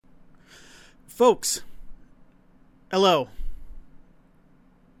Folks, hello.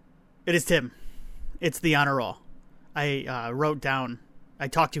 It is Tim. It's the honor roll. I wrote down, I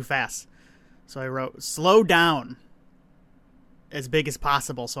talked too fast. So I wrote, slow down as big as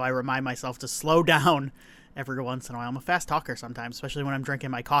possible. So I remind myself to slow down every once in a while. I'm a fast talker sometimes, especially when I'm drinking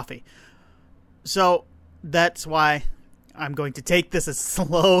my coffee. So that's why I'm going to take this as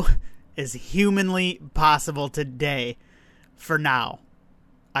slow as humanly possible today for now.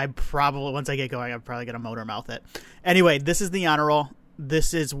 Once I get going, I'm probably going to motor mouth it. Anyway, this is the honor roll.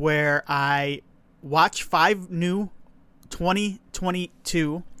 This is where I watch 5 new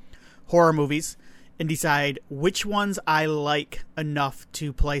 2022 horror movies and decide which ones I like enough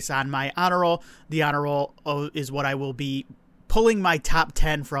to place on my honor roll. The honor roll is what I will be pulling my top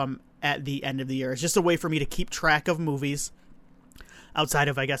 10 from at the end of the year. It's just a way for me to keep track of movies outside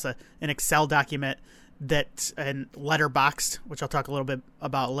of, I guess, an Excel document and Letterboxd, which I'll talk a little bit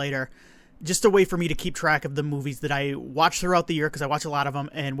about later. Just a way for me to keep track of the movies that I watch throughout the year, because I watch a lot of them,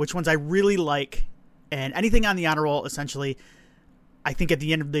 and which ones I really like. And anything on the honor roll, essentially, I think at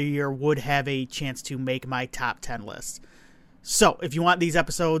the end of the year would have a chance to make my top 10 list. So if you want these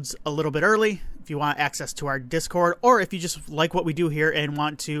episodes a little bit early, if you want access to our Discord, or if you just like what we do here and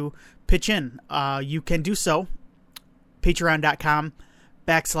want to pitch in, you can do so.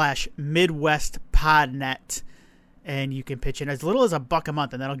 Patreon.com/MidwestPodNet. And you can pitch in as little as $1 a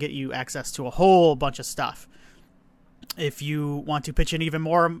month, and that'll get you access to a whole bunch of stuff. If you want to pitch in even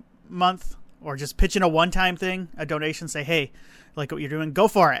more a month, or just pitch in a one-time thing, a donation, say, hey, I like what you're doing, go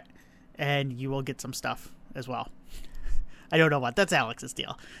for it. And you will get some stuff as well. I don't know what. That's Alex's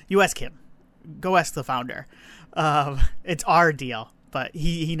deal. You ask him. Go ask the founder. It's our deal, but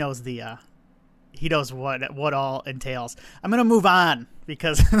he knows he knows what all entails. I'm going to move on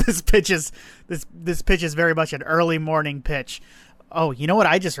because this pitch is very much an early morning pitch. Oh, you know what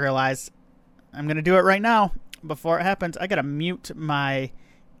I just realized? I'm going to do it right now before it happens. I got to mute my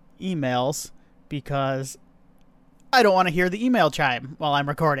emails because I don't want to hear the email chime while I'm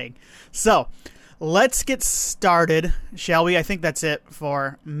recording. So let's get started, shall we? I think that's it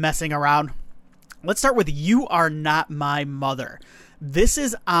for messing around. Let's start with You Are Not My Mother. This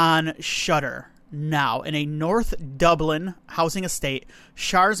is on Shudder. Now, in a North Dublin housing estate,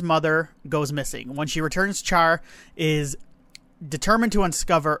 Char's mother goes missing. When she returns, Char is determined to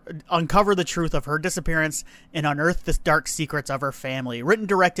uncover the truth of her disappearance and unearth the dark secrets of her family. Written,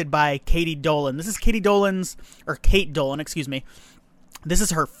 directed by Kate Dolan. This is Kate Dolan, excuse me. This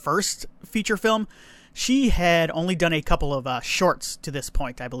is her first feature film. She had only done a couple of shorts to this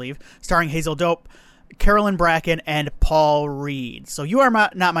point, I believe, starring Hazel Dope, Carolyn Bracken, and Paul Reed. So You Are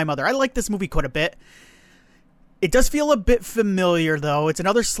Not My Mother. I like this movie quite a bit. It does feel a bit familiar, though. It's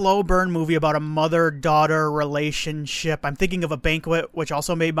another slow burn movie about a mother-daughter relationship. I'm thinking of A Banquet, which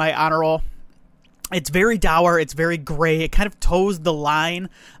also made my honor roll. It's very dour. It's very gray. It kind of toes the line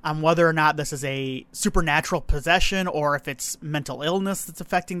on whether or not this is a supernatural possession or if it's mental illness that's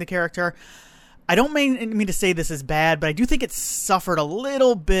affecting the character. I don't mean to say this is bad, but I do think it suffered a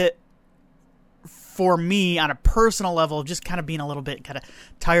little bit for me on a personal level, just kind of being a little bit kind of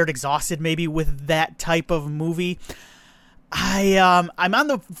tired, exhausted maybe with that type of movie. I'm on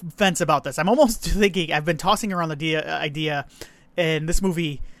the fence about this. I'm almost thinking, I've been tossing around the idea, and this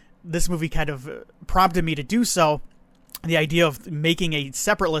movie kind of prompted me to do so. The idea of making a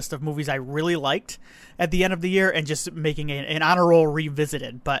separate list of movies I really liked at the end of the year and just making an honor roll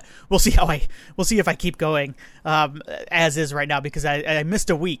revisited. But we'll see if I keep going as is right now, because I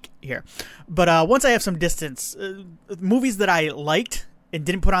missed a week here. But once I have some distance, movies that I liked and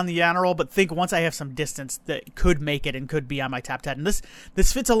didn't put on the honor roll, but think once I have some distance that could make it and could be on my top 10. And this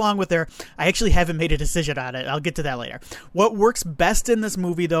fits along with there. I actually haven't made a decision on it. I'll get to that later. What works best in this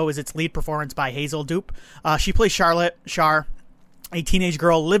movie, though, is its lead performance by Hazel Dope. She plays Char, a teenage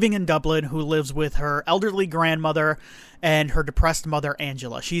girl living in Dublin who lives with her elderly grandmother and her depressed mother,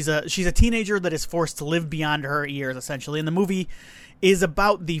 Angela. She's a teenager that is forced to live beyond her years, essentially. And the movie is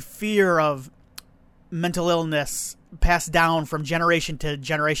about the fear of mental illness passed down from generation to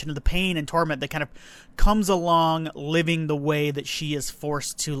generation, of the pain and torment that kind of comes along living the way that she is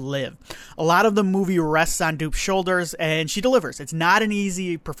forced to live. A lot of the movie rests on Dope's shoulders, and she delivers. It's not an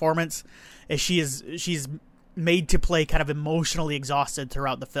easy performance, as she's made to play kind of emotionally exhausted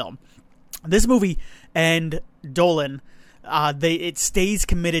throughout the film. This movie and Dolan, it stays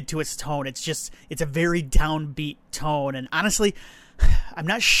committed to its tone. It's a very downbeat tone, and honestly, I'm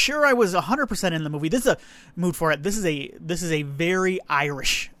not sure I was 100% in the movie. This is a mood for it. This is a very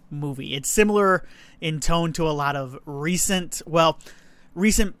Irish movie. It's similar in tone to a lot of recent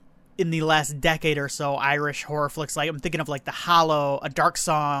in the last decade or so Irish horror flicks. Like I'm thinking of like The Hollow, A Dark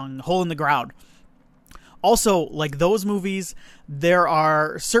Song, Hole in the Ground. Also, like those movies, there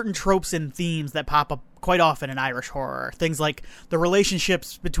are certain tropes and themes that pop up quite often in Irish horror. Things like the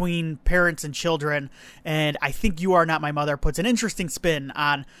relationships between parents and children, and I Think You Are Not My Mother puts an interesting spin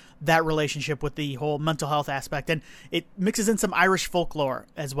on that relationship with the whole mental health aspect, and it mixes in some Irish folklore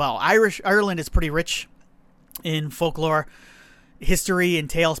as well. Ireland is pretty rich in folklore history and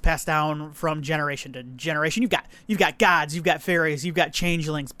tales passed down from generation to generation. You've got gods, you've got fairies, you've got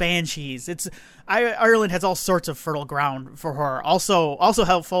changelings, banshees. Ireland has all sorts of fertile ground for horror. Also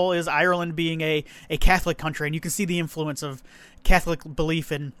helpful is Ireland being a Catholic country, and you can see the influence of Catholic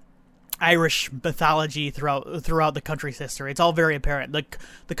belief in Irish mythology throughout the country's history. It's all very apparent.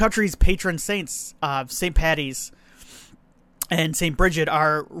 The country's patron saints, St. Paddy's and St. Bridget,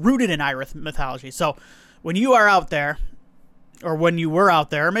 are rooted in Irish mythology. So when you are out there, or when you were out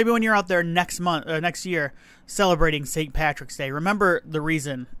there, or maybe when you're out there next year celebrating St. Patrick's Day, remember the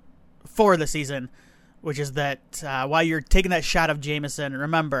reason for the season, which is that while you're taking that shot of Jameson,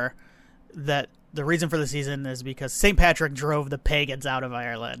 remember that the reason for the season is because St. Patrick drove the pagans out of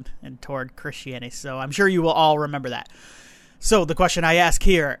Ireland and toward Christianity. So I'm sure you will all remember that. So the question I ask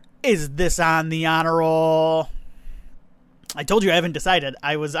here, is this on the honor roll? I told you I haven't decided.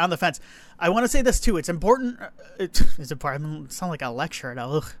 I was on the fence. I want to say this too. It's important. It's important. I sound like a lecturer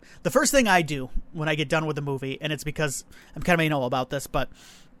now. Ugh. The first thing I do when I get done with the movie, and it's because I'm kind of anal about this, but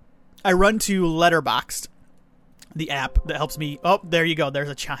I run to Letterboxd, the app that helps me. Oh, there you go. There's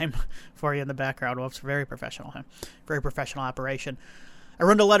a chime for you in the background. Whoops, very professional. Huh? Very professional operation. I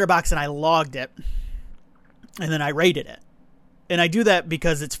run to Letterboxd and I logged it, and then I rated it. And I do that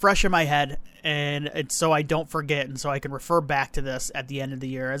because it's fresh in my head, and it's so I don't forget, and so I can refer back to this at the end of the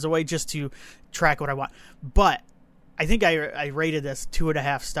year as a way just to track what I want. But I think I rated this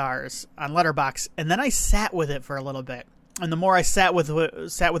 2.5 stars on Letterboxd, and then I sat with it for a little bit. And the more I sat with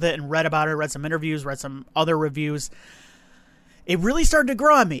it and read about it, read some interviews, read some other reviews, it really started to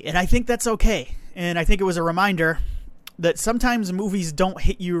grow on me, and I think that's okay. And I think it was a reminder that sometimes movies don't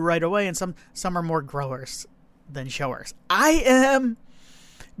hit you right away, and some are more growers than showers. I am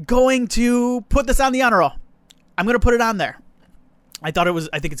going to put this on the honor roll. I'm going to put it on there. I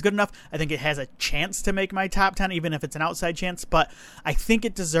think it's good enough. I think it has a chance to make my top 10, even if it's an outside chance, but I think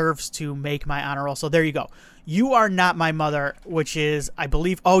it deserves to make my honor roll. So there you go. You Are Not My Mother, which is, I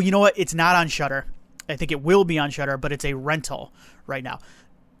believe, oh, you know what? It's not on Shudder. I think it will be on Shudder, but it's a rental right now.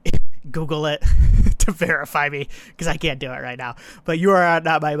 Google it to verify me, because I can't do it right now. But You Are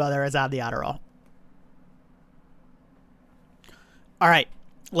Not My Mother is on the honor roll. All right,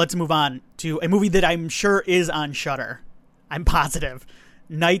 let's move on to a movie that I'm sure is on Shudder. I'm positive.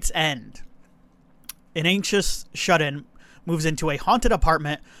 Night's End. An anxious shut-in moves into a haunted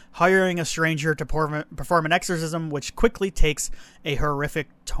apartment, hiring a stranger to perform an exorcism, which quickly takes a horrific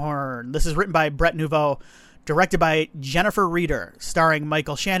turn. This is written by Brett Nouveau, directed by Jennifer Reeder, starring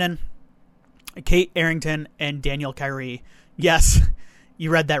Michael Shannon, Kate Arrington, and Daniel Kyrie. Yes,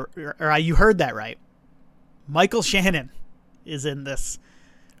 you read that, or you heard that right. Michael Shannon is in this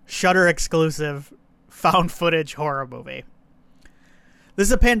Shudder exclusive found footage horror movie. This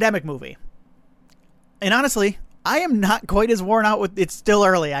is a pandemic movie. And honestly, I am not quite as worn out with, it's still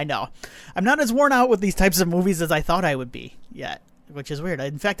early, I know. I'm not as worn out with these types of movies as I thought I would be yet, which is weird.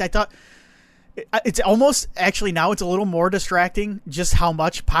 In fact, I thought it's almost, actually now it's a little more distracting just how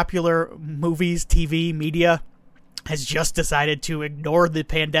much popular movies, TV, media has just decided to ignore the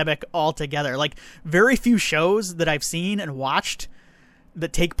pandemic altogether. Like, very few shows that I've seen and watched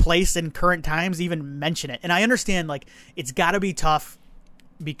that take place in current times even mention it. And I understand, like, it's got to be tough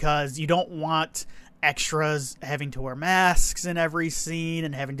because you don't want extras having to wear masks in every scene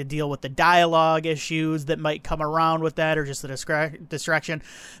and having to deal with the dialogue issues that might come around with that, or just the distraction.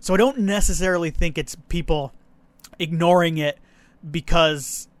 So I don't necessarily think it's people ignoring it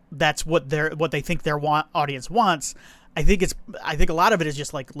because that's what they think their audience wants. I think a lot of it is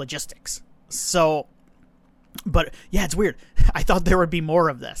just like logistics. So, but yeah, it's weird. I thought there would be more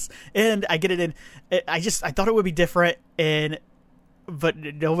of this, and I get it in. I thought it would be different, but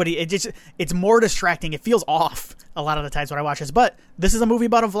nobody. It's more distracting. It feels off a lot of the times when I watch this. But this is a movie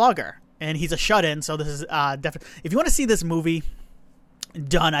about a vlogger, and he's a shut-in. So this is definitely. If you want to see this movie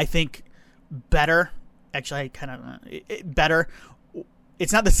done, I think better. Actually, kind of better.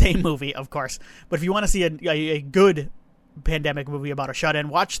 It's not the same movie, of course, but if you want to see a good pandemic movie about a shut-in,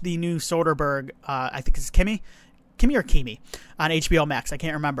 watch the new Soderbergh, I think it's Kimi or Kimi, on HBO Max. I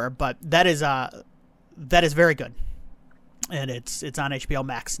can't remember, but that is very good, and it's on HBO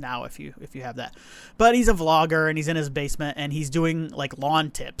Max now if you have that. But he's a vlogger, and he's in his basement, and he's doing like lawn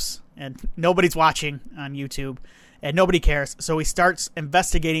tips, and nobody's watching on YouTube, and nobody cares. So he starts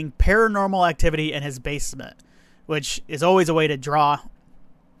investigating paranormal activity in his basement, which is always a way to draw.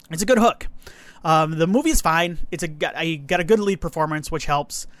 It's a good hook. The movie is fine. It's got a good lead performance, which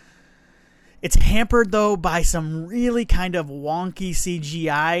helps. It's hampered, though, by some really kind of wonky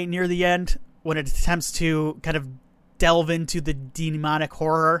CGI near the end when it attempts to kind of delve into the demonic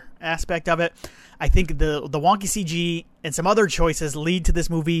horror aspect of it. I think the wonky CG and some other choices lead to this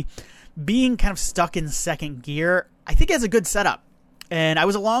movie being kind of stuck in second gear. I think it has a good setup, and I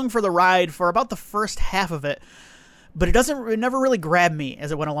was along for the ride for about the first half of it, but it never really grabbed me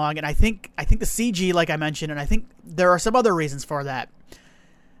as it went along. And I think the CG, like I mentioned, and I think there are some other reasons for that.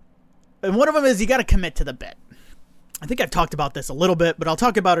 And one of them is you got to commit to the bit. I think I've talked about this a little bit, but I'll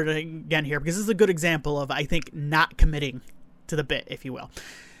talk about it again here because this is a good example of, I think, not committing to the bit, if you will.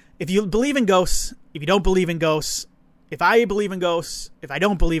 If you believe in ghosts, if you don't believe in ghosts, if I believe in ghosts, if I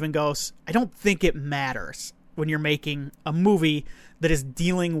don't believe in ghosts, I don't think it matters when you're making a movie that is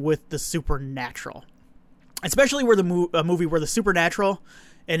dealing with the supernatural. Especially where a movie where the supernatural,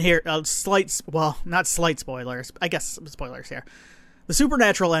 and here, not slight spoilers, I guess spoilers here. The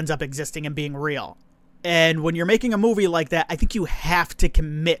supernatural ends up existing and being real. And when you're making a movie like that, I think you have to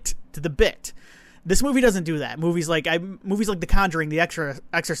commit to the bit. This movie doesn't do that. Movies like The Conjuring, The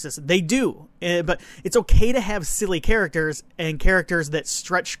Exorcist, they do. But it's okay to have silly characters and characters that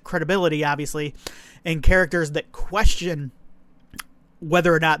stretch credibility, obviously, and characters that question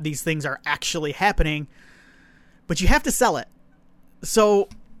whether or not these things are actually happening. But you have to sell it. So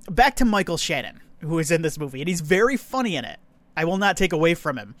back to Michael Shannon, who is in this movie, and he's very funny in it. I will not take away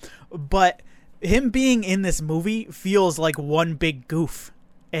from him. But him being in this movie feels like one big goof.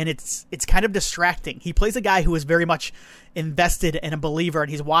 And it's kind of distracting. He plays a guy who is very much invested and a believer,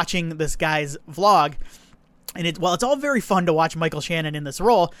 and he's watching this guy's vlog. And it's all very fun to watch Michael Shannon in this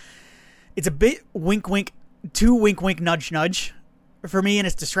role, it's a bit wink wink, too wink wink nudge nudge for me, and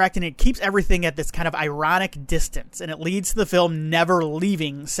it's distracting. It keeps everything at this kind of ironic distance, and it leads to the film never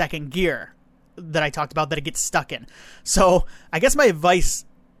leaving second gear that I talked about that it gets stuck in. So I guess my advice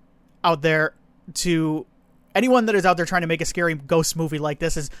out there to anyone that is out there trying to make a scary ghost movie like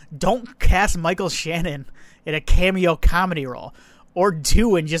this is don't cast Michael Shannon in a cameo comedy role, or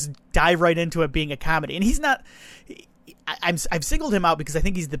do and just dive right into it being a comedy. And he's not, I've singled him out because I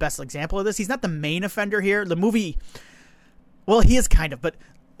think he's the best example of this. He's not the main offender here. The movie, well, he is kind of, but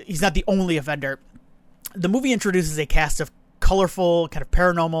he's not the only offender. The movie introduces a cast of colorful kind of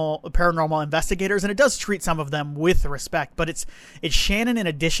paranormal investigators, and it does treat some of them with respect, but it's Shannon in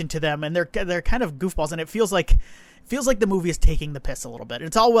addition to them, and they're kind of goofballs, and it feels like the movie is taking the piss a little bit.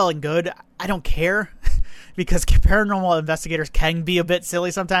 It's all well and good. I don't care because paranormal investigators can be a bit silly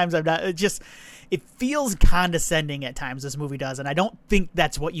sometimes. It feels condescending at times, this movie does, and I don't think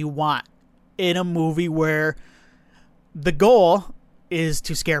that's what you want in a movie where the goal is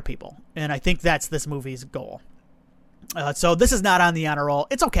to scare people, and I think that's this movie's goal. So this is not on the honor roll.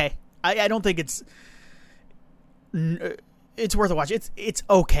 It's okay. I don't think it's worth a watch. It's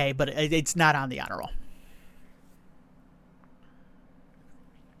okay, but it's not on the honor roll.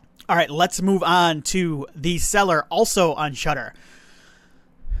 All right, let's move on to The Cellar, also on Shudder.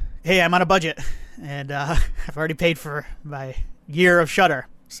 Hey, I'm on a budget, and I've already paid for my year of Shudder,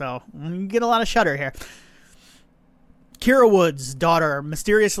 so you get a lot of Shudder here. Kira Wood's daughter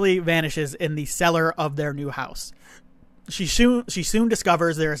mysteriously vanishes in the cellar of their new house. She soon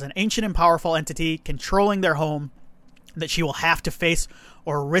discovers there is an ancient and powerful entity controlling their home that she will have to face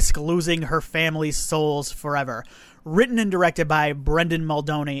or risk losing her family's souls forever. Written and directed by Brendan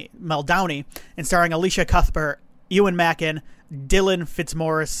Muldowney and starring Alicia Cuthbert, Ewan Mackin, Dylan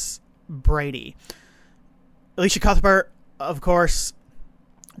Fitzmaurice Brady. Alicia Cuthbert, of course,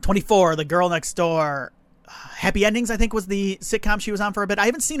 24, The Girl Next Door, Happy Endings, I think, was the sitcom she was on for a bit. I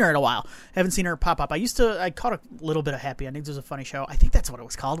haven't seen her in a while. I haven't seen her pop up. I caught a little bit of Happy Endings. It was a funny show. I think that's what it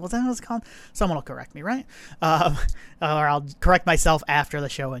was called. Was that what it was called? Someone will correct me, right? Or I'll correct myself after the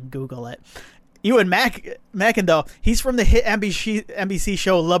show and Google it. Ewan Mackin, though, he's from the hit NBC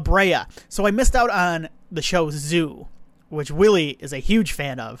show La Brea. So I missed out on the show Zoo, which Willie is a huge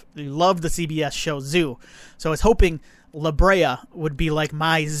fan of. He loved the CBS show Zoo. So I was hoping La Brea would be like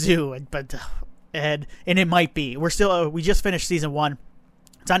my zoo, but... And it might be. We just finished season 1.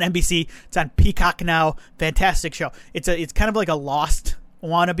 It's on NBC. It's on Peacock now. Fantastic show. It's kind of like a Lost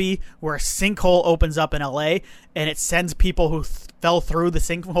wannabe where a sinkhole opens up in LA and it sends people who fell through the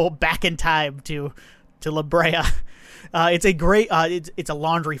sinkhole back in time to La Brea. It's a great. It's a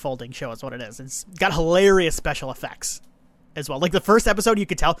laundry folding show. Is what it is. It's got hilarious special effects as well. Like the first episode, you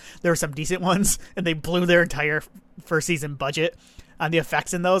could tell there were some decent ones, and they blew their entire first season budget on the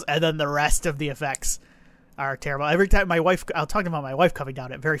effects in those, and then the rest of the effects are terrible. Every time my wife, I'll talk about my wife coming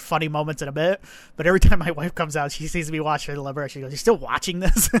down at very funny moments in a bit, but every time my wife comes out, she sees me watching the Liber, she goes, "You're still watching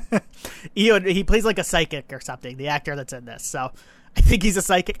this?" He plays like a psychic or something, the actor that's in this. So I think he's a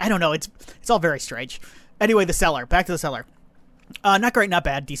psychic. I don't know. It's all very strange. Anyway, The Cellar. Back to The Cellar. Not great, not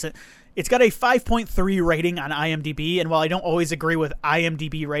bad, decent. It's got a 5.3 rating on IMDb, and while I don't always agree with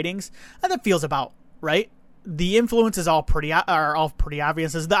IMDb ratings, that feels about right. The influences are all pretty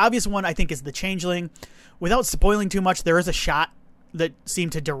obvious. The obvious one, I think, is The Changeling. Without spoiling too much, there is a shot that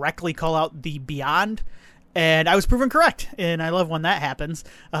seemed to directly call out The Beyond, and I was proven correct, and I love when that happens,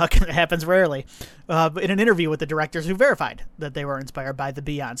 because it happens rarely, in an interview with the directors who verified that they were inspired by The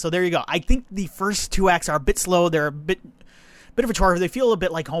Beyond. So there you go. I think the first two acts are a bit slow. They're a bit of a chore. They feel a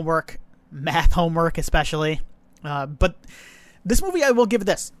bit like homework, math homework especially. But this movie, I will give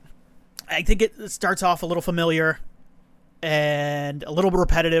this. I think it starts off a little familiar and a little bit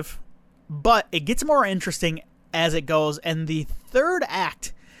repetitive, but it gets more interesting as it goes. And the third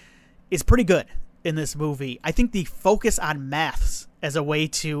act is pretty good in this movie. I think the focus on maths as a way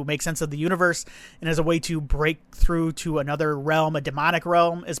to make sense of the universe and as a way to break through to another realm, a demonic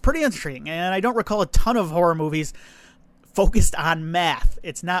realm, is pretty interesting. And I don't recall a ton of horror movies focused on math.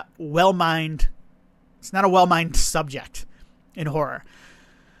 It's not a well-mined subject in horror.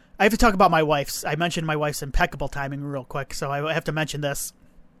 I have to talk about my wife's. I mentioned my wife's impeccable timing real quick, so I have to mention this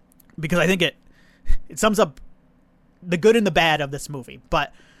because I think it sums up the good and the bad of this movie.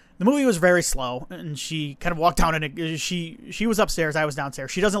 But the movie was very slow, and she kind of walked down, and she was upstairs, I was downstairs.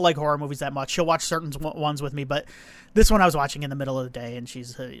 She doesn't like horror movies that much. She'll watch certain ones with me, but this one I was watching in the middle of the day, and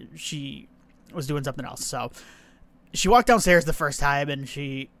she was doing something else. So she walked downstairs the first time,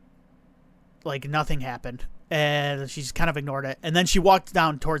 and nothing happened. And she just kind of ignored it. And then she walked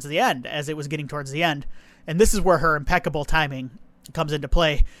down towards the end as it was getting towards the end. And this is where her impeccable timing comes into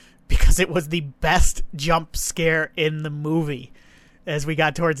play, because it was the best jump scare in the movie as we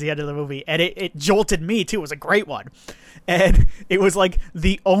got towards the end of the movie. And it jolted me, too. It was a great one. And it was like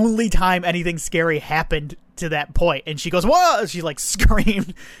the only time anything scary happened to that point. And she goes, "Whoa!" She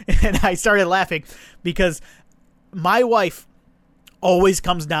screamed. And I started laughing because my wife always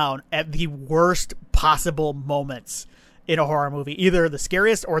comes down at the worst possible moments in a horror movie, either the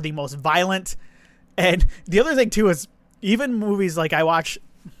scariest or the most violent. And the other thing too is, even movies I watch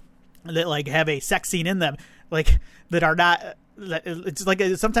that have a sex scene in them, that are not, it's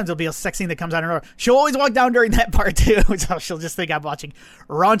sometimes there'll be a sex scene that comes out of nowhere. She'll always walk down during that part too, so she'll just think I'm watching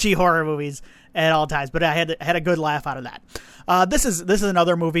raunchy horror movies at all times. But I had a good laugh out of that. This is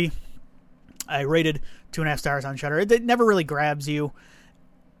another movie I rated 2.5 stars on Shudder. It never really grabs you.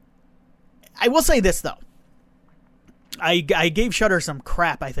 I will say this, though. I gave Shudder some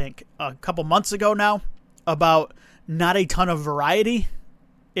crap, I think, a couple months ago now about not a ton of variety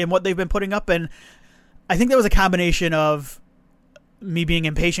in what they've been putting up. And I think that was a combination of me being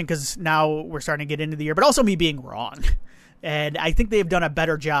impatient because now we're starting to get into the year, but also me being wrong. And I think they've done a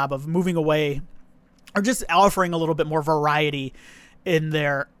better job of moving away or just offering a little bit more variety in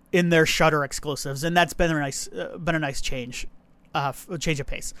their Shudder exclusives, and that's been a nice change of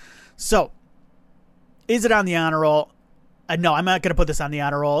pace. So, is it on the honor roll? No, I'm not going to put this on the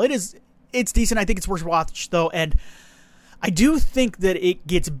honor roll. It's decent. I think it's worth watch though, and I do think that it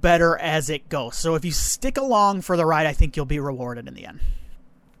gets better as it goes. So if you stick along for the ride, I think you'll be rewarded in the end.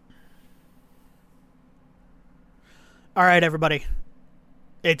 All right, everybody,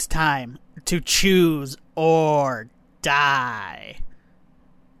 it's time to choose or die.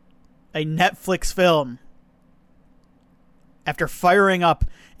 A Netflix film. After firing up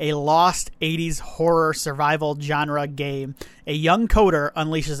a lost 80s horror survival genre game, a young coder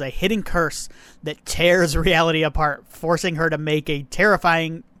unleashes a hidden curse that tears reality apart, forcing her to make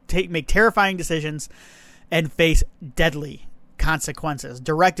terrifying decisions and face deadly consequences.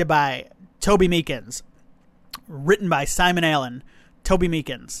 Directed by Toby Meekins, written by Simon Allen, Toby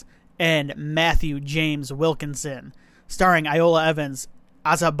Meekins, and Matthew James Wilkinson, starring Iola Evans,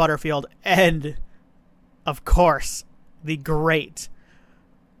 Asa Butterfield, and, of course, the great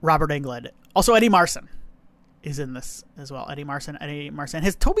Robert Englund. Also, Eddie Marsan is in this as well. Eddie Marsan.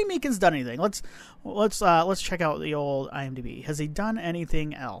 Has Toby Meekins done anything? Let's check out the old IMDb. Has he done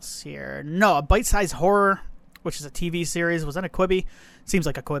anything else here? No, a bite-sized horror, which is a TV series. Was that a Quibi? Seems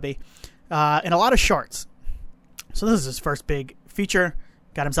like a Quibi. And a lot of shorts. So this is his first big feature.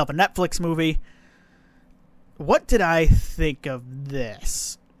 Got himself a Netflix movie. What did I think of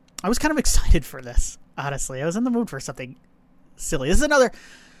this? I was kind of excited for this, honestly. I was in the mood for something silly. This is another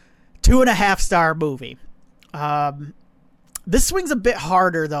 2.5 star movie. This swings a bit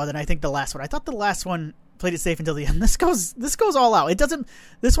harder, though, than I think the last one. I thought the last one played it safe until the end. This goes all out.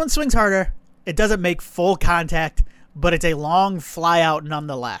 This one swings harder. It doesn't make full contact, but it's a long fly out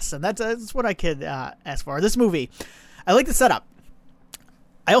nonetheless. And that's what I could ask for. This movie, I like the setup.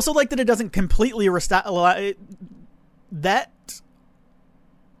 I also like that it doesn't completely that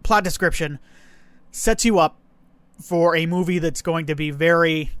plot description sets you up for a movie that's going to be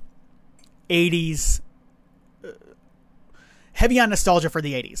very 80s, heavy on nostalgia for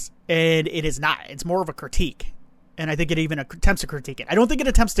the 80s. And it is not. It's more of a critique. And I think it even attempts to critique it. I don't think it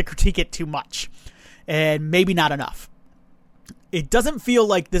attempts to critique it too much. And maybe not enough. It doesn't feel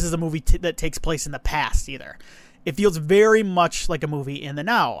like this is a movie that takes place in the past either. It feels very much like a movie in the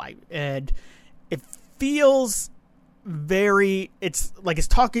now. And it feels very... It's like it's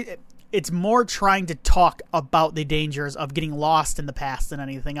talking... It's more trying to talk about the dangers of getting lost in the past than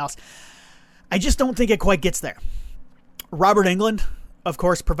anything else. I just don't think it quite gets there. Robert Englund, of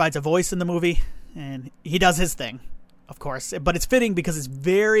course, provides a voice in the movie. And he does his thing, of course. But it's fitting because it's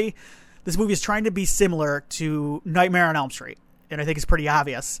very... This movie is trying to be similar to Nightmare on Elm Street. And I think it's pretty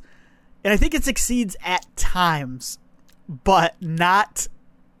obvious. And I think it succeeds at times, but not...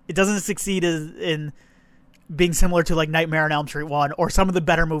 It doesn't succeed in being similar to like Nightmare on Elm Street 1 or some of the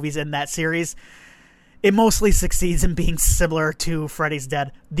better movies in that series. It mostly succeeds in being similar to Freddy's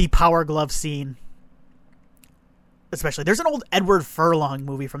Dead. The Power Glove scene. Especially. There's an old Edward Furlong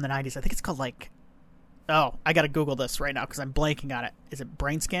movie from the 90s. I think it's called like... Oh, I gotta Google this right now because I'm blanking on it. Is it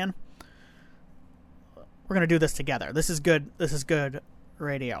Brain Scan? We're going to do this together. This is good. This is good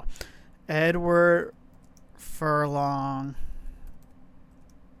radio. Edward Furlong.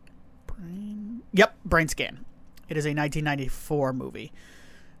 Yep, Brain Scan. It is a 1994 movie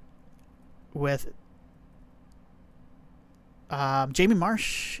with Jamie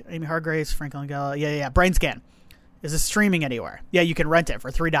Marsh, Amy Hargraves, Frank Langella. Yeah. Brain Scan. Is this streaming anywhere? Yeah, you can rent it for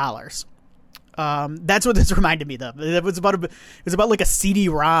 $3. That's what this reminded me of. It was about like a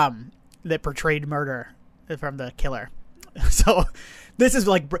CD-ROM that portrayed murder from the killer. So this is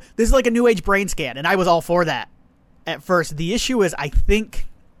like a new age Brain Scan, and I was all for that at first. The issue is I think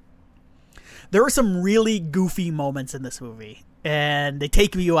there are some really goofy moments in this movie, and they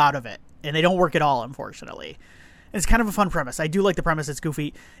take you out of it, and they don't work at all, unfortunately. And it's kind of a fun premise. I do like the premise. It's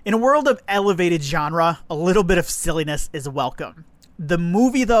goofy. In a world of elevated genre, a little bit of silliness is welcome. The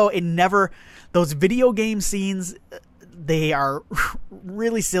movie, though, those video game scenes, they are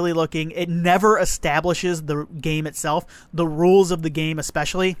really silly looking. It never establishes the game itself, the rules of the game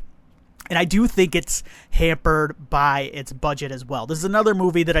especially. And I do think it's hampered by its budget as well. This is another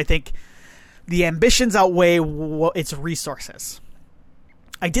movie that I think the ambitions outweigh its resources.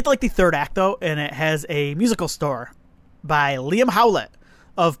 I did like the third act, though, and it has a musical score by Liam Howlett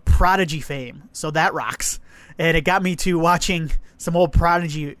of Prodigy fame. So that rocks. And it got me to watching some old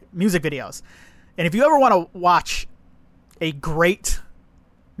Prodigy music videos. And if you ever want to watch a great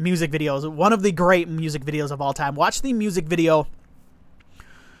music video, one of the great music videos of all time, watch the music video.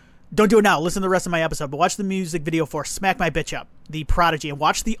 Don't do it now. Listen to the rest of my episode. But watch the music video for Smack My Bitch Up, the Prodigy, and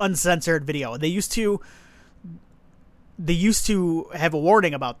watch the uncensored video. They used to have a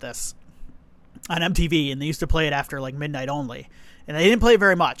warning about this on MTV, and they used to play it after like midnight only. And they didn't play it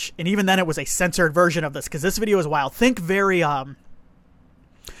very much. And even then it was a censored version of this because this video is wild. Think very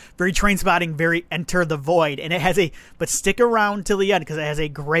Trainspotting, very Enter the Void. And it has but stick around till the end because it has a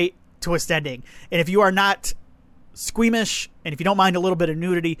great twist ending. And if you are not squeamish and if you don't mind a little bit of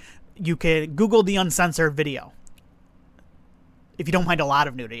nudity, you can Google the uncensored video. If you don't mind a lot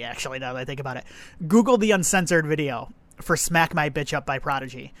of nudity, actually, now that I think about it. Google the uncensored video for Smack My Bitch Up by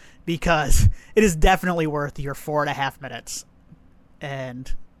Prodigy because it is definitely worth your 4.5 minutes.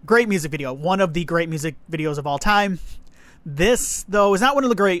 And great music video. One of the great music videos of all time. This, though, is not one of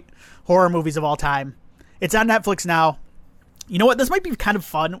the great horror movies of all time. It's on Netflix now. You know what? This might be kind of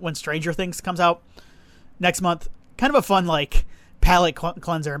fun when Stranger Things comes out next month. Kind of a fun, like, palate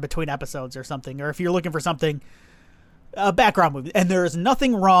cleanser in between episodes or something. Or if you're looking for something, a background movie. And there is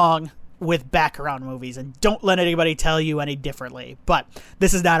nothing wrong with background movies. And don't let anybody tell you any differently. But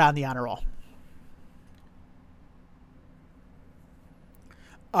this is not on the honor roll.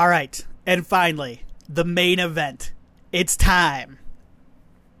 All right. And finally, the main event. It's time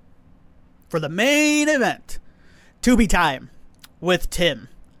for the main event. Tubi time with Tim.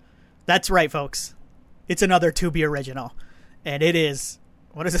 That's right, folks. It's another Tubi original. And it is,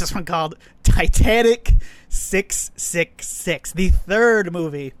 what is this one called? Titanic 666. The third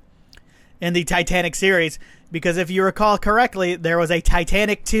movie in the Titanic series. Because if you recall correctly, there was a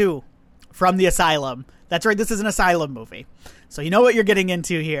Titanic 2 from the Asylum. That's right, this is an Asylum movie. So you know what you're getting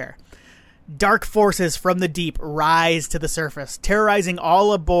into here. Dark forces from the deep rise to the surface, terrorizing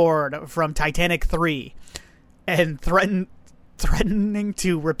all aboard from Titanic 3 and threaten threatening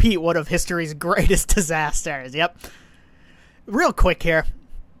to repeat one of history's greatest disasters. Yep. Real quick here.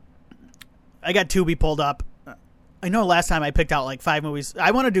 I got Tubi pulled up. I know last time I picked out like 5 movies.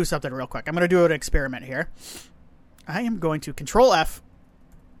 I want to do something real quick. I'm going to do an experiment here. I am going to Control F,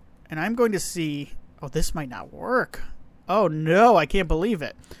 and I'm going to see... Oh, this might not work. Oh, no, I can't believe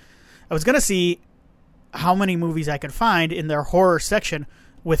it. I was going to see how many movies I could find in their horror section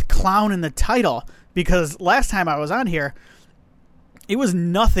with clown in the title, because last time I was on here, it was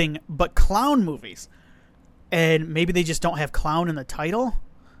nothing but clown movies. And maybe they just don't have clown in the title?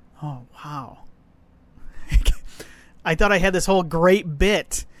 Oh, wow. I thought I had this whole great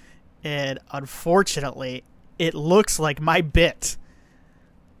bit, and unfortunately, it looks like my bit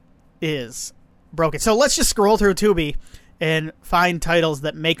is broken. So let's just scroll through Tubi and find titles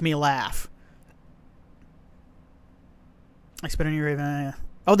that make me laugh. I spent on your...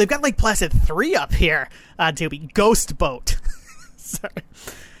 Oh, they've got Lake Placid 3 up here on Tubi. Ghost Boat. Sorry.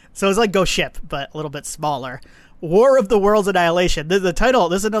 So it's like Ghost Ship, but a little bit smaller. War of the Worlds Annihilation. The title,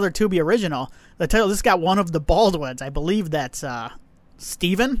 this is another Tubi original. The title, this got one of the Baldwins. I believe that's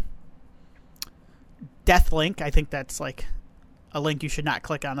Steven. Death Link. I think that's like a link you should not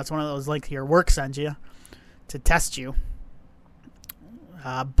click on. That's one of those links your work sends you to test you.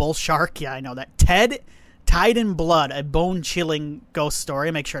 Bull Shark. Yeah, I know that. Ted, Tied in Blood, a bone-chilling ghost story.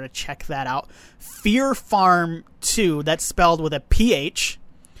 Make sure to check that out. Fear Farm 2. That's spelled with a PH.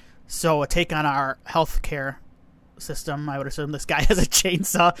 So a take on our healthcare system. I would assume this guy has a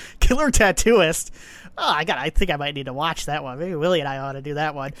chainsaw. Killer Tattooist. Oh, I think I might need to watch that one. Maybe Willie and I ought to do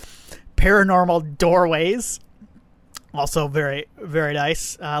that one. Paranormal Doorways. Also very, very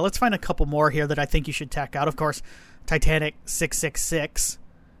nice. Let's find a couple more here that I think you should check out. Of course, Titanic 666.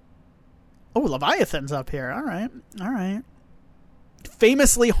 Oh, Leviathan's up here. All right. All right.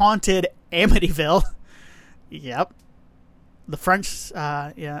 Famously Haunted Amityville. Yep. The French,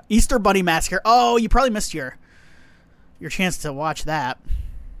 yeah. Easter Bunny Massacre. Oh, you probably missed your chance to watch that.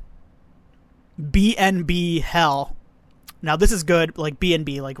 B&B Hell. Now, this is good, like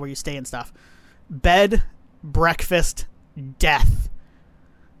B&B, like where you stay and stuff. Bed, Breakfast, Death.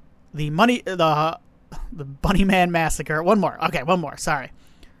 The Bunny Man Massacre. One more. Okay, one more. Sorry.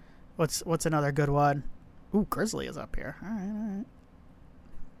 What's another good one? Ooh, Grizzly is up here. All right, all right.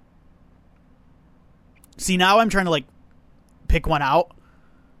 See, now I'm trying to like pick one out,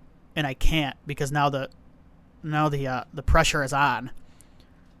 and I can't because now the pressure is on.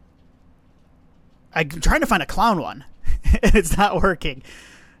 I'm trying to find a clown one, and it's not working.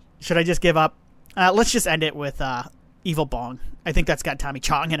 Should I just give up? Let's just end it with Evil Bong. I think that's got Tommy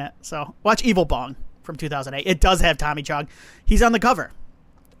Chong in it. So watch Evil Bong from 2008. It does have Tommy Chong. He's on the cover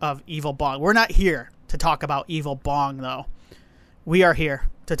of Evil Bong. We're not here to talk about Evil Bong, though. We are here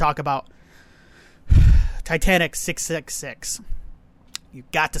to talk about Titanic 666. You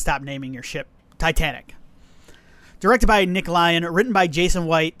got to stop naming your ship Titanic. Directed by Nick Lyon, written by Jason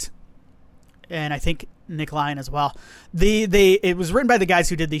White, and I think Nick Lyon as well. It was written by the guys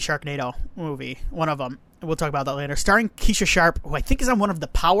who did the Sharknado movie, one of them. We'll talk about that later. Starring Keisha Sharp, who I think is on one of the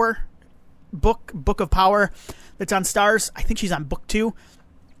Power Book of Power that's on Stars. I think she's on book 2.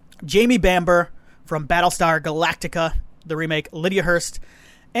 Jamie Bamber from Battlestar Galactica, the remake. Lydia Hurst.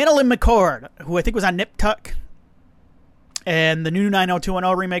 Anna Lynn McCord, who I think was on Nip Tuck and the new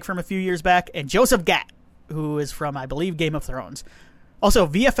 90210 remake from a few years back. And Joseph Gatt, who is from, I believe, Game of Thrones. Also,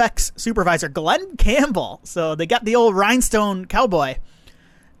 VFX supervisor Glenn Campbell. So they got the old rhinestone cowboy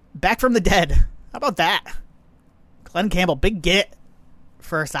back from the dead. How about that? Glenn Campbell, big get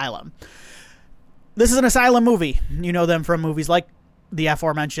for Asylum. This is an Asylum movie. You know them from movies like the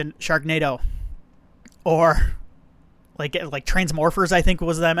aforementioned Sharknado, or like Transmorphers, I think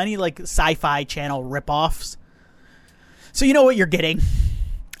was them. Any like Sci-Fi Channel ripoffs. So you know what you're getting.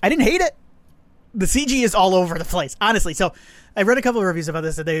 I didn't hate it. The CG is all over the place, honestly. So I read a couple of reviews about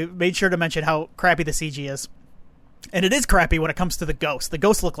this, and they made sure to mention how crappy the CG is. And it is crappy when it comes to the ghosts. The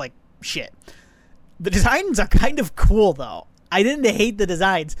ghosts look like shit. The designs are kind of cool, though. I didn't hate the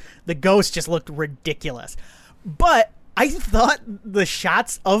designs. The ghosts just looked ridiculous. But I thought the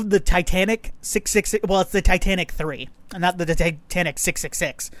shots of the Titanic 666... Well, it's the Titanic 3, and not the Titanic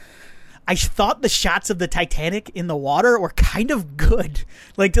 666. I thought the shots of the Titanic in the water were kind of good.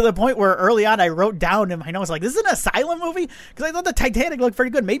 Like, to the point where early on I wrote down in my notes, like, this is an Asylum movie? Because I thought the Titanic looked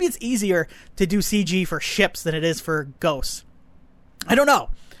pretty good. Maybe it's easier to do CG for ships than it is for ghosts. I don't know.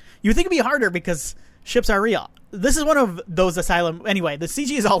 You would think it'd be harder because ships are real. This is one of those Asylum... Anyway, the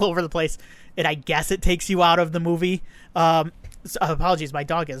CG is all over the place, and I guess it takes you out of the movie. Apologies, my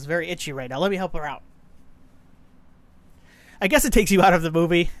dog is very itchy right now. Let me help her out. I guess it takes you out of the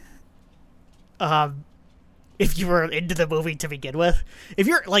movie. if you were into the movie to begin with. If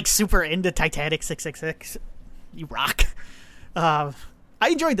you're like super into Titanic 666, you rock. I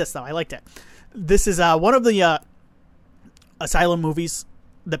enjoyed this though. I liked it. This is one of the Asylum movies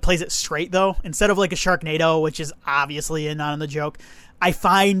that plays it straight though. Instead of like a Sharknado, which is obviously in on the joke, I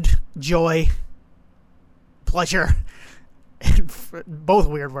find joy, pleasure, both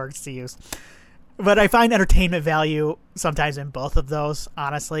weird words to use, but I find entertainment value sometimes in both of those,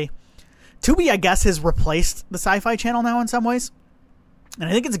 honestly. Tubi, I guess, has replaced the Sci-Fi Channel now in some ways, and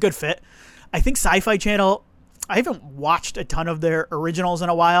I think it's a good fit. I think Sci-Fi Channel, I haven't watched a ton of their originals in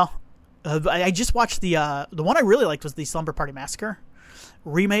a while. I just watched the one I really liked was the Slumber Party Massacre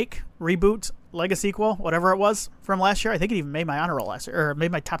remake, reboot, legacy sequel, whatever it was from last year. I think it even made my honor roll last year, or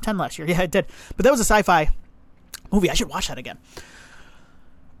made my top 10 last year. Yeah, it did. But that was a sci-fi movie. I should watch that again.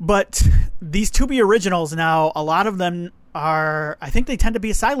 But these Tubi originals now, a lot of them are, I think they tend to be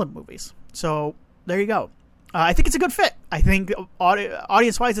Asylum movies. So there you go. I think it's a good fit. I think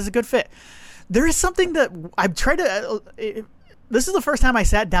audience-wise, it's a good fit. There is something that I've tried to... this is the first time I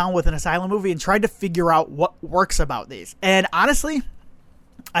sat down with an Asylum movie and tried to figure out what works about these. And honestly,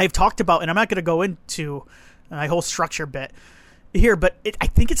 I've talked about, and I'm not going to go into my whole structure bit here, but I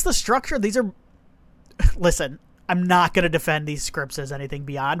think it's the structure. These are... Listen, I'm not going to defend these scripts as anything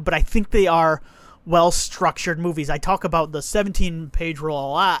beyond, but I think they are well-structured movies. I talk about the 17-page rule a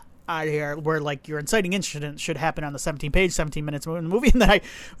lot out here, where like your inciting incident should happen on the 17 page, 17 minutes in the movie, and then I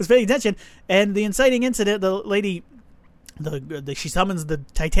was paying attention, and the inciting incident, the lady, she summons the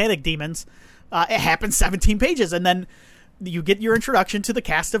Titanic demons, it happens 17 pages, and then you get your introduction to the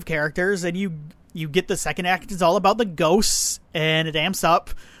cast of characters, and you get the second act is all about the ghosts, and it amps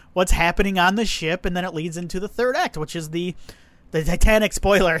up what's happening on the ship, and then it leads into the third act, which is the Titanic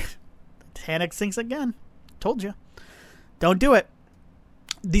spoiler. Titanic sinks again. Told you. Don't do it.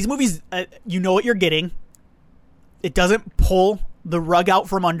 These movies, you know what you're getting. It doesn't pull the rug out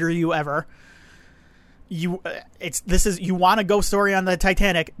from under you ever. You want a ghost story on the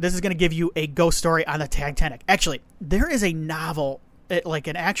Titanic. This is going to give you a ghost story on the Titanic. Actually, there is a novel, like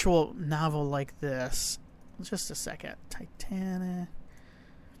an actual novel like this. Just a second. Titanic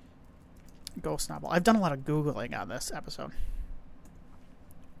ghost novel. I've done a lot of Googling on this episode.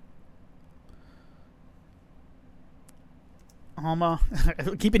 Alma,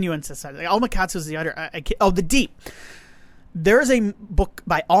 keeping you in society. Alma Katsu is the other. The Deep. There is a book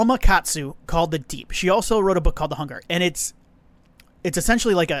by Alma Katsu called The Deep. She also wrote a book called The Hunger, and it's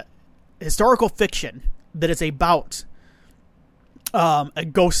essentially like a historical fiction that is about a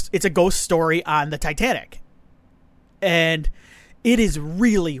ghost. It's a ghost story on the Titanic, and it is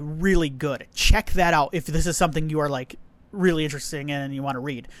really, really good. Check that out if this is something you are like really interesting in and you want to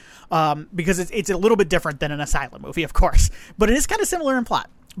read, because it's a little bit different than an Asylum movie, of course, but it is kind of similar in plot.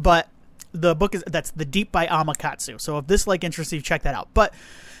 But the book that's The Deep by Alma Katsu. So if this like interests you, check that out. But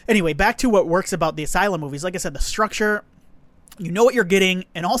anyway, back to what works about the Asylum movies. Like I said, the structure, you know what you're getting,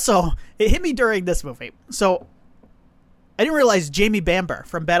 and also it hit me during this movie. So I didn't realize Jamie Bamber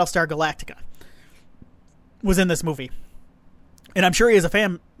from Battlestar Galactica was in this movie. And I'm sure he has a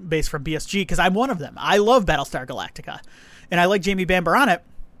fan base from BSG, because I'm one of them. I love Battlestar Galactica, and I like Jamie Bamber on it.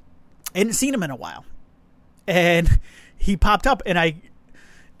 I hadn't seen him in a while, and he popped up, and I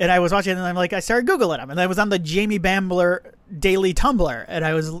was watching, and I'm like, I started Googling him, and I was on the Jamie Bamber Daily Tumblr, and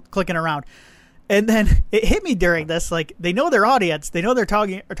I was clicking around, and then it hit me during this, like, they know their audience, they know their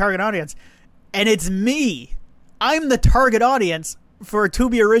target audience, and it's me. I'm the target audience for a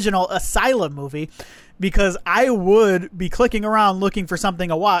Tubi original Asylum movie, because I would be clicking around looking for something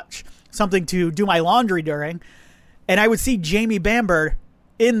to watch, something to do my laundry during, and I would see Jamie Bamber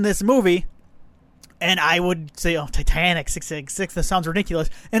in this movie, and I would say, oh, Titanic 666, this sounds ridiculous,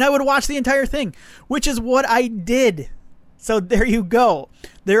 and I would watch the entire thing, which is what I did. So there you go.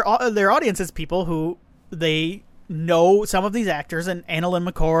 Their audience is people who, they know some of these actors, and Annalyn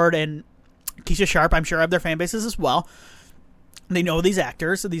McCord and Keisha Sharp, I'm sure, have their fan bases as well. They know these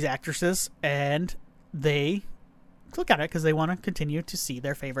actors, these actresses, and they click on it because they want to continue to see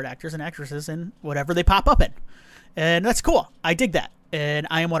their favorite actors and actresses in whatever they pop up in. And that's cool. I dig that. And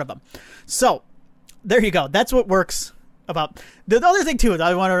I am one of them. So there you go. That's what works about. The other thing too,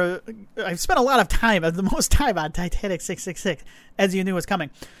 I've spent a lot of time, the most time on Titanic 666, as you knew was coming.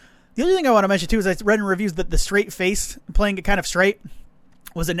 The other thing I want to mention too is I read in reviews that the straight face, playing it kind of straight,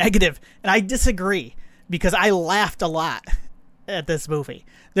 was a negative. And I disagree, because I laughed a lot at this movie.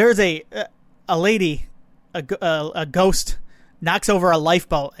 There's a lady, a ghost knocks over a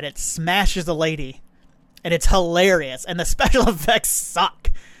lifeboat, and it smashes a lady, and it's hilarious, and the special effects suck.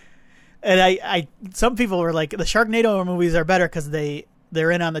 And some people were like, the Sharknado movies are better because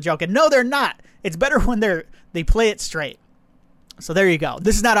they're in on the joke, and no, they're not. It's better when they're They play it straight. So there you go.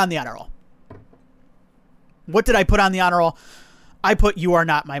 This is not on the honor roll. What did I put on the honor roll? I put You Are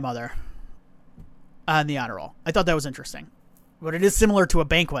Not My Mother on the honor roll. I thought that was interesting. But it is similar to A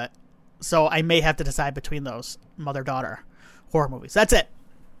Banquet, so I may have to decide between those mother-daughter horror movies. That's it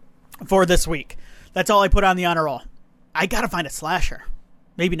for this week. That's all I put on the honor roll. I gotta find a slasher.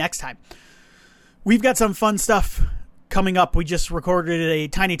 Maybe next time. We've got some fun stuff coming up. We just recorded a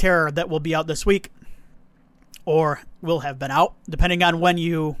Tiny Terror that will be out this week, or will have been out, depending on when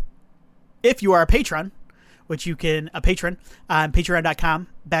if you are a patron, which you can, a patron on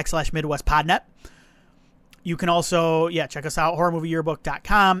patreon.com/MidwestPodnet. You can also, check us out,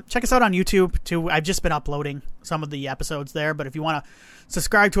 horrormovieyearbook.com. Check us out on YouTube, too. I've just been uploading some of the episodes there, but if you want to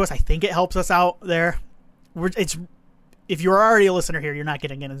subscribe to us, I think it helps us out there. If you're already a listener here, you're not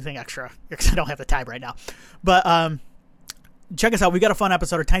getting anything extra, because I don't have the time right now. But check us out. We got a fun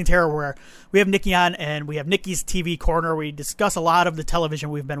episode of Tiny Terror where we have Nikki on, and we have Nikki's TV Corner. We discuss a lot of the television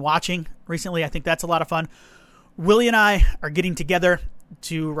we've been watching recently. I think that's a lot of fun. Willie and I are getting together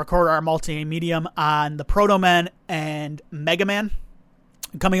to record our multi-medium on the Proto Men and Mega Man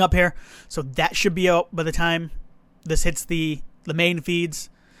coming up here. So that should be out by the time this hits the main feeds.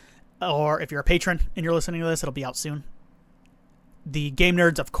 Or if you're a patron and you're listening to this, it'll be out soon. The Game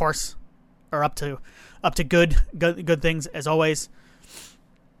Nerds, of course, are up to good things as always.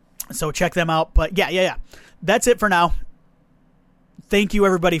 So check them out. But yeah. That's it for now. Thank you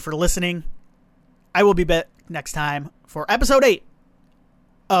everybody for listening. I will be back next time for episode 8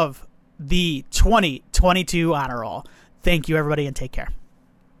 of the 2022 Honor Roll. Thank you everybody and take care.